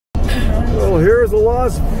Well, here's the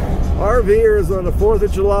lost RVers on the 4th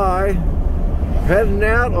of July, heading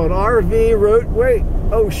out on RV road. Wait,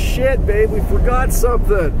 oh shit, babe, we forgot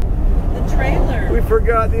something. The trailer. We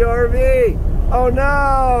forgot the RV. Oh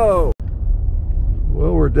no!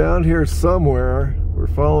 Well, we're down here somewhere. We're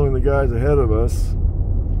following the guys ahead of us.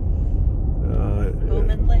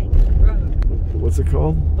 Bowman Lake Road. What's it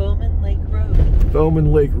called? Bowman Lake Road.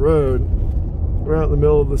 Bowman Lake Road. We're out in the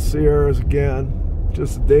middle of the Sierras again.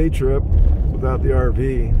 Just a day trip without the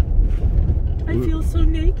RV. I feel so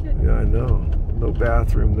naked. Yeah, I know. No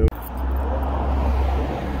bathroom, no.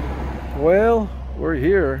 Well, we're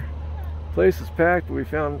here. Place is packed, but we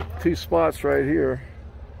found 2 spots right here.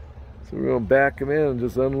 So we're going to back them in and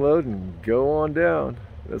just unload and go on down.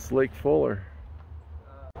 That's Lake Fuller.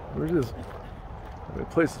 We're just, the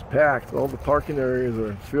place is packed. All the parking areas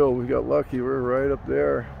are filled. We got lucky. We're right up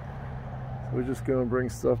there. So we're just going to bring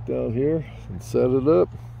stuff down here and set it up.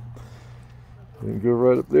 And go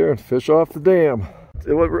right up there and fish off the dam.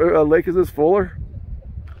 What lake is this? Fuller?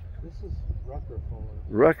 This is Rucker Fuller.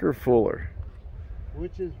 Rucker Fuller.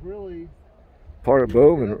 Which is really part of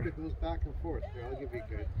Bowman. It goes back and forth. Here, I'll give you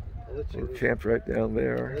good. We're camped right down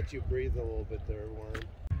there. I'll let you breathe a little bit there, Warren.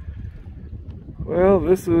 Well,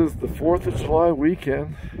 this is the 4th of July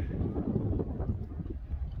weekend.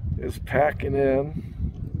 It's packing in.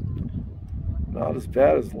 Not as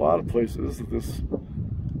bad as a lot of places. This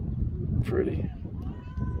pretty.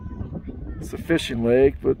 It's a fishing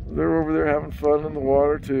lake, but they're over there having fun in the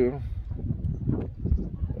water too.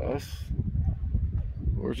 Us,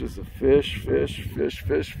 we're just a fishing.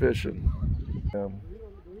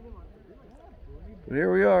 But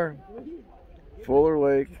here we are, Fuller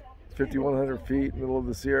Lake, 5,100 feet, middle of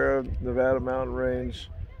the Sierra Nevada mountain range,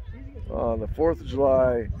 on the 4th of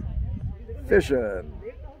July, fishing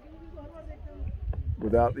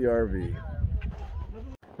without the RV.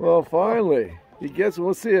 Well, finally, he gets it.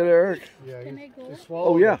 Let's see it, Eric. Yeah, he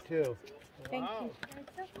swallowed it too. Thank you.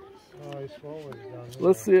 Oh, he swallowed it down there.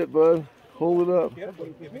 Let's see it, bud. Hold it up. Careful,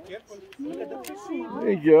 be careful. Look at the fishing. There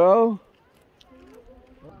you go.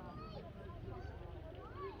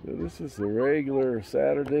 So this is a regular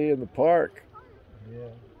Saturday in the park. Yeah.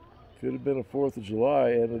 Could have been a 4th of July,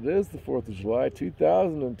 and it is the 4th of July,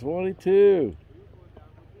 2022.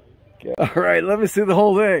 Okay. All right, let me see the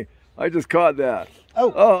whole thing. I just caught that. Oh.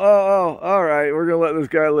 All right, we're going to let this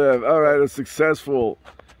guy live. All right, a successful,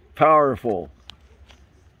 powerful,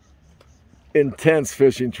 intense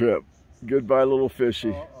fishing trip. Goodbye, little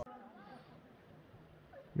fishy.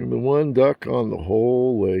 And the one duck on the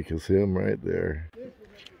whole lake is him right there.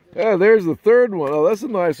 Yeah, there's the 3rd one. Oh, that's a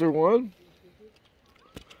nicer one.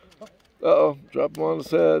 Uh-oh, drop him on his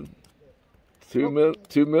head. 2 minute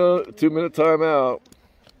timeout.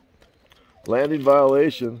 Landing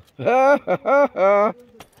violation. Oh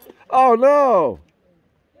no!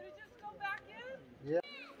 Did it just go back in? Yeah.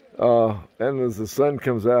 And as the sun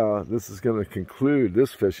comes out, this is going to conclude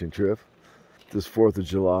this fishing trip, this 4th of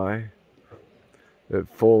July at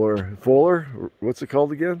Fuller. Fuller? What's it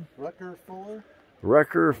called again? Rucker Fuller?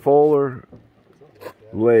 Rucker Fuller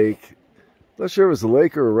Lake. Not sure if it's a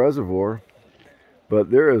lake or a reservoir, but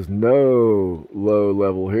there is no low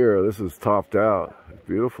level here. This is topped out. It's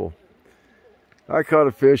beautiful. I caught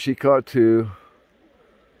a fish, he caught 2.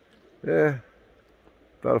 Yeah,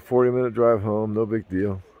 about a 40-minute drive home, no big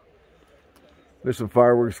deal. There's some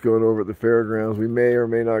fireworks going over at the fairgrounds. We may or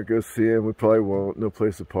may not go see them. We probably won't. No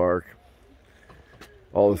place to park.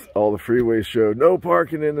 All the freeways show no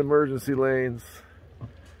parking in emergency lanes.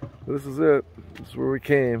 This is it. This is where we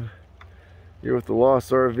came. Here with the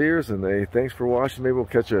Lost RVers, and thanks for watching. Maybe we'll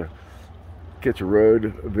catch a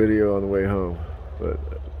road video on the way home. But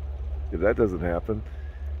if that doesn't happen,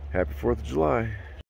 happy 4th of July.